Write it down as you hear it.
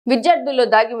విద్యార్థుల్లో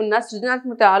దాగి ఉన్న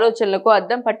సృజనాత్మక ఆలోచనలకు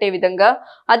అద్దం పట్టే విధంగా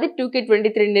ఆదిత్య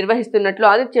 2K23 నిర్వహిస్తున్నట్లు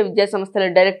ఆదిత్య విద్యా సంస్థల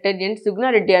డైరెక్టర్ ఎన్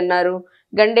సుగ్నారెడ్డి అన్నారు.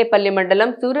 గండేపల్లి మండలం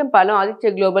సూర్యంపాలెం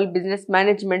Aditya global business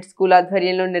management school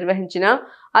ఆధ్వర్యంలో నిర్వహించిన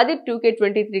ఆదిత్య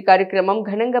 2K23 కార్యక్రమం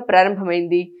ఘనంగా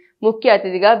ప్రారంభమైంది. ముఖ్య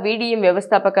అతిథిగా వీడీఎం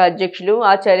వ్యవస్థాపక అధ్యక్షులు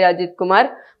ఆచార్య అజిత్ కుమార్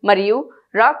మరియు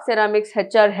rock ceramics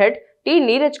HR head T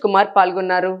Neeraj Kumar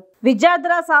పాల్గొన్నారు.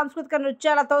 విద్యార్థుల సాంస్కృతిక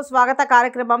నృత్యాలతో స్వాగత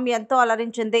కార్యక్రమం ఎంతో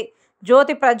అలరించింది.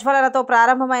 జ్యోతి ప్రజ్వలనతో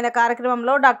ప్రారంభమైన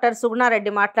కార్యక్రమంలో డాక్టర్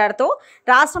సుగ్నారెడ్డి మాట్లాడుతూ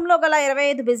రాష్ట్రంలో గల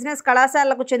 25 బిజినెస్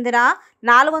కళాశాలలకు చెందిన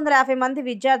 450 మంది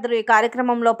విద్యార్థులు ఈ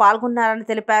కార్యక్రమంలో పాల్గొన్నారని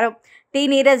తెలిపారు. టి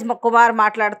నీరజ్ కుమార్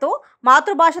మాట్లాడుతూ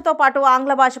మాతృభాషతో పాటు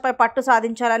ఆంగ్ల భాషపై పట్టు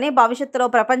సాధించాలని, భవిష్యత్తులో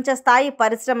ప్రపంచ స్థాయి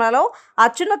పరిశ్రమలలో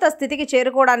అత్యున్నత స్థితికి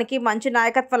చేరుకోవడానికి, మంచి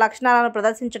నాయకత్వ లక్షణాలను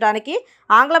ప్రదర్శించడానికి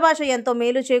ఆంగ్ల భాష ఎంతో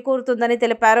మేలు చేకూరుతుందని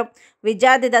తెలిపారు.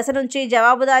 విద్యార్థి దశ నుంచి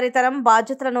జవాబుదారీతనం,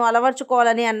 బాధ్యతలను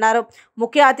అలవర్చుకోవాలని అన్నారు.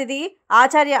 ముఖ్య అతిథి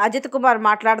ఆచార్య అజిత్ కుమార్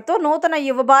మాట్లాడుతూ నూతన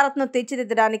యువ భారత్ను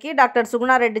తీర్చిదిద్దడానికి డాక్టర్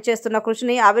సుగ్నారెడ్డి చేస్తున్న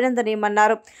కృషిని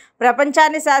అభినందనీయమన్నారు.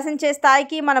 ప్రపంచాన్ని శాసించే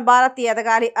స్థాయికి మన భారత్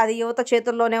ఎదగాలి, అది యువత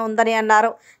చేతుల్లోనే ఉందని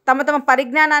అన్నారు. తమ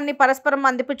పరిజ్ఞానాన్ని పరస్పరం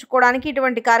అందిపుచ్చుకోవడానికి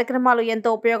ఇటువంటి కార్యక్రమాలు ఎంతో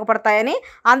ఉపయోగపడతాయని,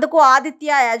 అందుకు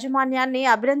ఆదిత్య యాజమాన్యాన్ని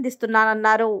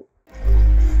అభినందిస్తున్నానన్నారు.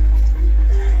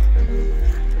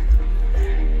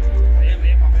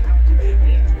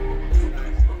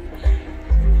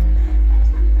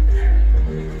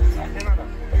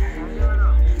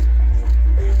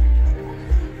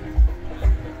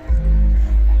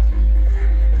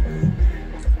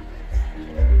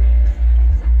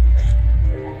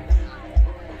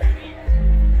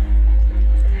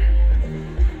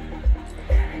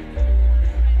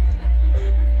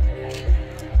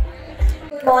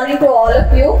 Good morning to all of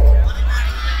you.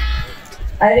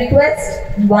 I request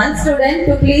one student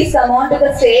to please come on to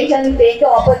the stage and take the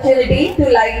opportunity to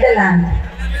light the lamp.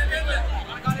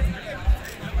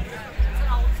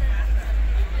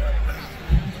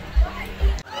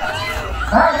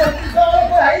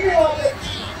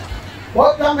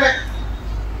 Welcome back.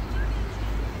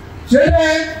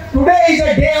 Children, today is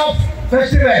a day of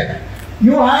festival.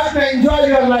 You have to enjoy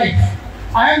your life.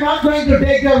 I am not going to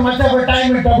take your much of a time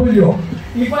and trouble you.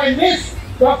 If I miss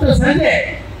Dr. Sanjay,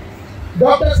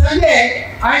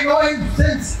 I know him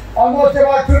since almost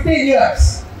about 15 years.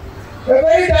 A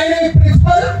very dynamic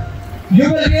principal. You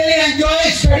will really enjoy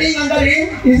studying under him,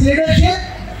 his leadership.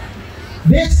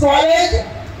 This college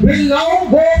will now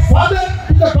go further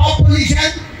to the top position,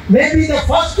 maybe the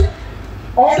first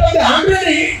out of the 100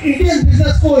 Indian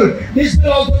business school. This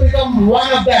will also become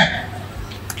one of them.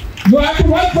 You have to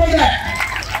work for that.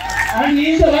 And he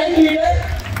is the right leader.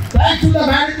 Thanks to the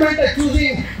management for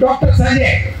choosing Dr.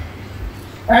 Sanjay.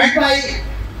 And my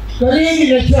colleague in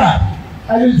HR,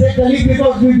 I will say colleague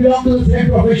because we belong to the same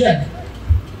profession.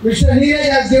 Mr. Neeraj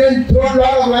has thrown a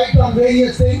lot of light on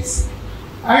various things.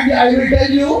 And I will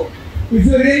tell you, if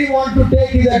you really want to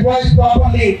take his advice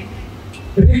properly,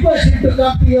 request him to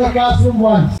come to your classroom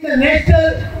once. The national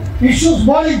issue is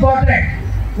more important.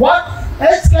 What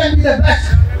else can be the best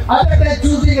other than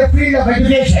choosing a field of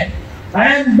education? I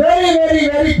am very, very,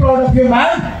 very proud of you,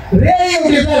 ma'am. Really, you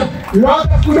deserve lot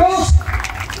of kudos.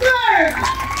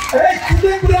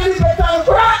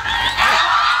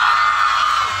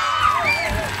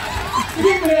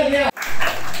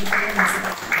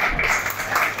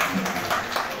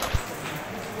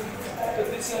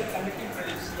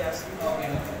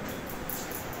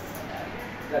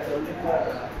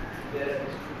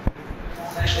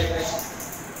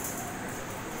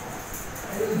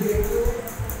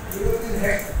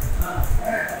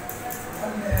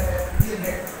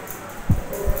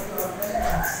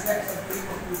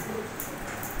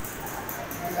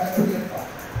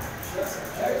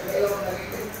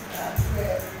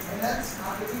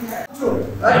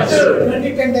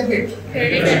 Credit and debit.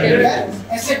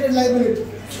 Asset and liability.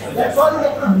 That's all you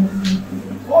have to do.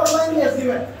 4 lines he has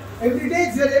given. Every day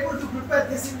if you are able to prepare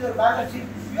this in your balance sheet,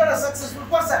 you are a successful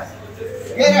person.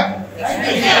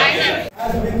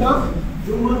 Has become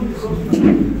human resource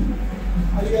management.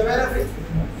 Are you aware of it?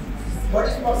 What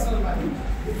is personal management?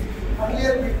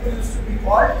 Earlier people used to be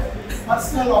called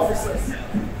personal officers.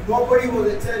 Nobody was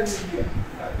HR in India.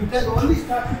 It has only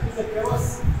started with the chaos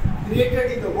created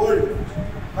in the world.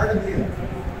 Madam here,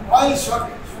 oil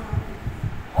shortage.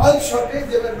 Oil shortage,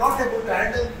 they were not able to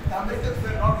handle. The Americans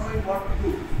were not knowing what to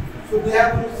do. So they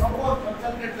have to somehow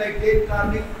consulted like Dave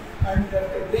Carney and the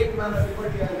great man of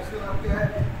Liberty,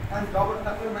 and Robert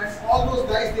Tuckerman. All those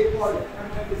guys they called and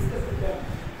they discussed with them.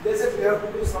 They said we have to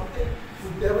do something to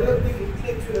develop the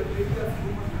intellectual ability of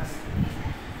human mastery.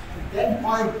 And then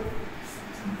point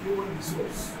human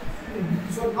resource.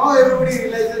 So now everybody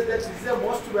realizes that this is the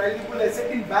most valuable asset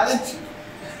in balance sheet.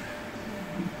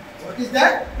 What is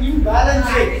that? In balance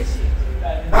sheet.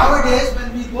 Nowadays, when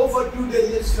we go for due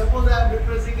diligence, suppose I am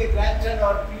representing a grandson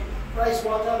or price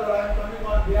watcher, or I am coming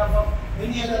on behalf of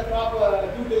any other top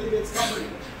due diligence company,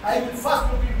 I will first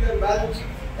look into your balance sheet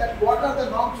that what are the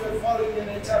norms you are following in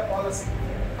HR policy.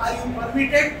 Are you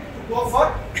permitted to go for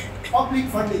public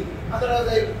funding? Otherwise,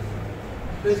 I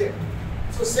reject.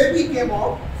 So SEBI came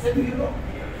out. SEBI, you know,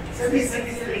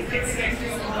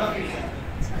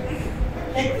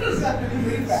 lecturers are doing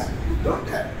very bad. Don't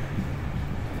tell.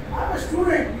 I'm a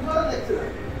student, you are a lecturer.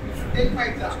 You should take my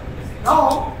exam.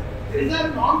 Now, there is a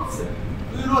norms. Do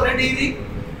you know red herring?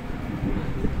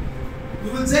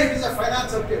 You will say it is a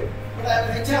finance subject, but I am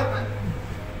an HR man.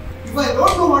 If I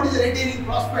don't know what is red herring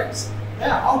prospects,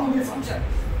 yeah, how do we function?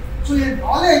 So your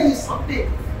knowledge is something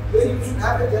where you should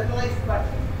have a generalized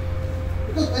pattern.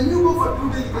 Because when you go for due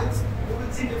diligence, you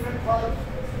will see different columns.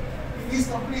 If these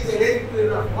companies are adhering to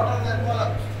what are their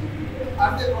columns?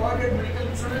 Are they provided medical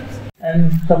insurance?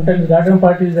 And sometimes garden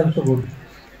party is also good.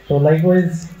 So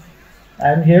likewise,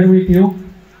 I am here with you,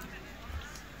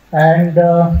 and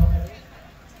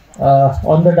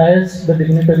on the dais the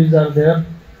dignitaries are there.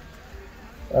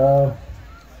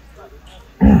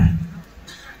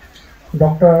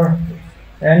 Dr.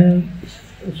 N.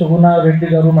 Suguna Reddy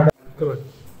Garu, Madam.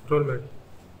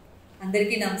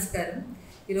 అందరికీ నమస్కారం.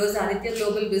 ఈరోజు Aditya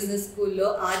global business స్కూల్లో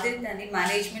ఆదిత్య అని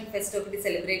management pest ఒకటి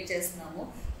celebrate చేస్తున్నాము.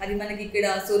 అది మనకి ఇక్కడ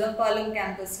సూరంపాలెం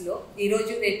క్యాంపస్లో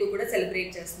ఈరోజు రేపు కూడా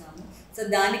సెలబ్రేట్ చేస్తున్నాము. సో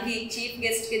దానికి చీఫ్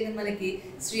గెస్ట్ కింద మనకి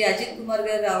శ్రీ అజిత్ కుమార్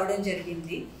గారు రావడం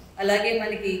జరిగింది. అలాగే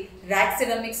మనకి ర్యాక్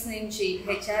సిరమిక్స్ నుంచి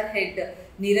హెచ్ఆర్ హెడ్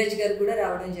నీరజ్ గారు కూడా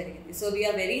రావడం జరిగింది. సో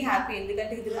వీఆర్ వెరీ హ్యాపీ,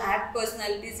 ఎందుకంటే ఇది యాక్ట్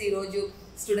పర్సనాలిటీస్ ఈరోజు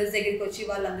స్టూడెంట్స్ దగ్గరికి వచ్చి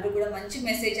వాళ్ళందరూ కూడా మంచి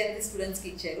మెసేజ్ అనేది స్టూడెంట్స్కి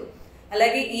ఇచ్చారు.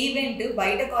 అలాగే ఈవెంట్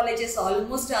బయట కాలేజెస్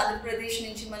ఆల్మోస్ట్ ఆంధ్రప్రదేశ్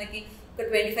నుంచి మనకి ఒక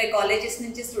 25 కాలేజెస్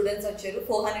నుంచి స్టూడెంట్స్ వచ్చారు.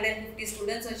 450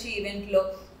 స్టూడెంట్స్ వచ్చి ఈవెంట్లో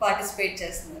పార్టిసిపేట్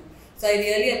చేస్తున్నారు. So I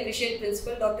really appreciate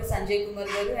principal doctor Sanjay Kumar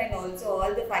గారు and also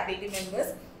all the faculty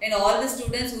members and all the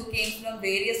students who came from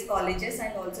various colleges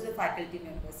and also the faculty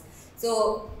members. So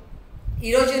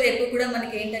ఈరోజు రేపు కూడా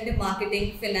మనకి ఏంటంటే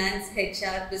marketing, finance,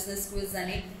 HR, business quiz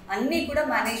అని అన్నీ కూడా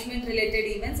management related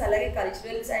events, అలాగే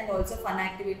culturals and also fun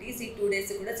activities ఈ 2 days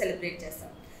కూడా సెలబ్రేట్ చేస్తాం.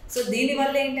 సో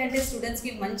దీనివల్ల ఏంటంటే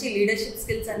స్టూడెంట్స్కి మంచి లీడర్షిప్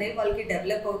స్కిల్స్ అనేవి వాళ్ళకి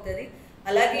డెవలప్ అవుతుంది.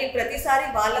 అలాగే ప్రతిసారి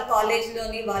వాళ్ళ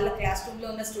కాలేజ్లోని వాళ్ళ క్లాస్ రూమ్లో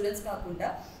ఉన్న స్టూడెంట్స్ కాకుండా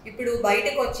ఇప్పుడు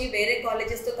బయటకు వచ్చి వేరే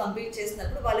కాలేజెస్తో కంపీట్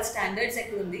చేసినప్పుడు వాళ్ళ స్టాండర్డ్స్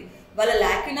ఎక్కడుంది, వాళ్ళ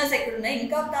లాక్యునస్ ఎక్కడున్నాయి,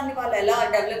 ఇంకా దాన్ని వాళ్ళు ఎలా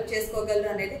డెవలప్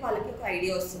చేసుకోగలరు అనేది వాళ్ళకి ఒక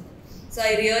ఐడియా వస్తుంది. So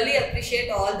I really appreciate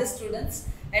all the students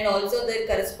and also their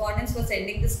correspondents for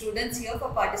sending the students here for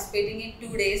participating in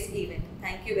 2 days event.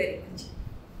 Thank you very much.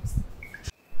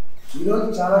 ఈరోజు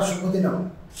చాలా శుభదినం.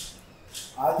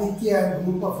 ఆదిత్య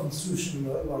గ్రూప్ ఆఫ్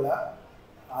ఇన్స్టిట్యూషన్లో ఇవాళ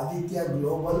ఆదిత్య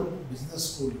గ్లోబల్ బిజినెస్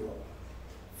స్కూల్లో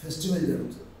ఫెస్టివల్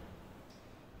జరుగుతుంది.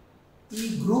 ఈ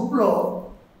గ్రూప్లో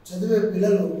చదివే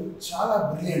పిల్లలు చాలా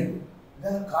బ్రిలియంట్.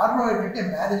 దానికి కారణం ఏంటంటే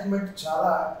మేనేజ్మెంట్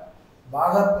చాలా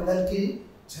బాగా పిల్లలకి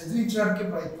చదివించడానికి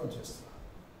ప్రయత్నం చేస్తున్నారు.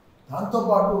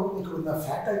 దాంతోపాటు ఇక్కడ ఉన్న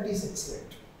ఫ్యాకల్టీస్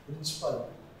ఎక్సలెంట్, ప్రిన్సిపల్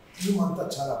టీమ్ అంతా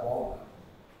చాలా బాగున్నారు.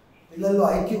 పిల్లల్లో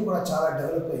ఐక్యూ కూడా చాలా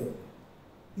డెవలప్ అయింది.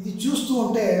 ఇది చూస్తూ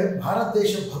ఉంటే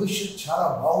భారతదేశ భవిష్యత్తు చాలా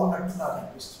బాగున్నట్టు నాకు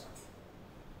అనిపిస్తుంది.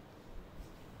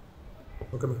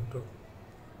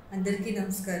 అందరికీ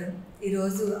నమస్కారం.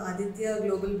 ఈరోజు ఆదిత్య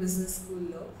గ్లోబల్ బిజినెస్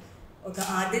స్కూల్లో ఒక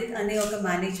ఆదిత్ అనే ఒక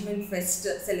మేనేజ్మెంట్ ఫెస్ట్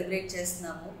సెలబ్రేట్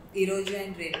చేస్తున్నాము ఈరోజు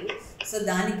అండ్ రేపు. సో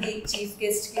దానికి చీఫ్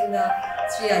గెస్ట్ కింద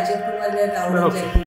శ్రీ అజిత్ కుమార్ గారు రావడం జరిగింది.